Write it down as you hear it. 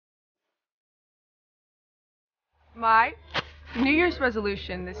My New Year's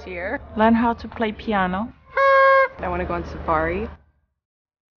resolution this year. Learn how to play piano. I want to go on safari.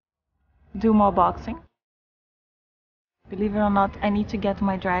 Do more boxing. Believe it or not, I need to get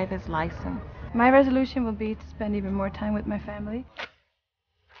my driver's license. My resolution will be to spend even more time with my family.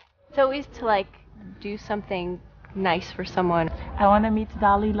 It's always to do something nice for someone. I want to meet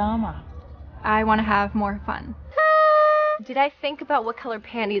Dalai Lama. I want to have more fun. Did I think about what color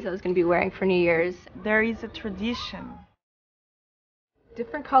panties I was going to be wearing for New Year's? There is a tradition.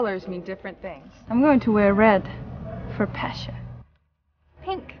 Different colors mean different things. I'm going to wear red for passion.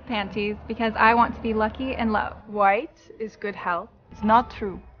 Pink panties because I want to be lucky and love. White is good health. It's not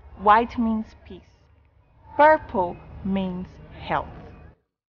true. White means peace. Purple means health.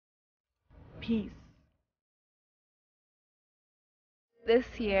 Peace. This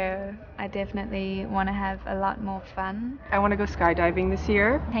year, I definitely want to have a lot more fun. I want to go skydiving this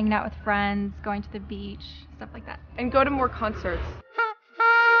year. Hanging out with friends, going to the beach, stuff like that. And go to more concerts.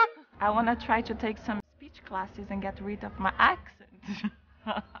 I want to try to take some speech classes and get rid of my accent.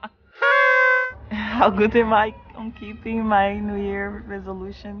 How good am I on keeping my New Year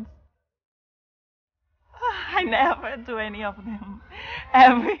resolutions? I never do any of them.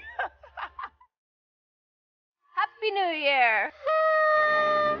 Happy New Year!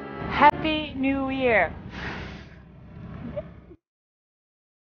 Happy New Year!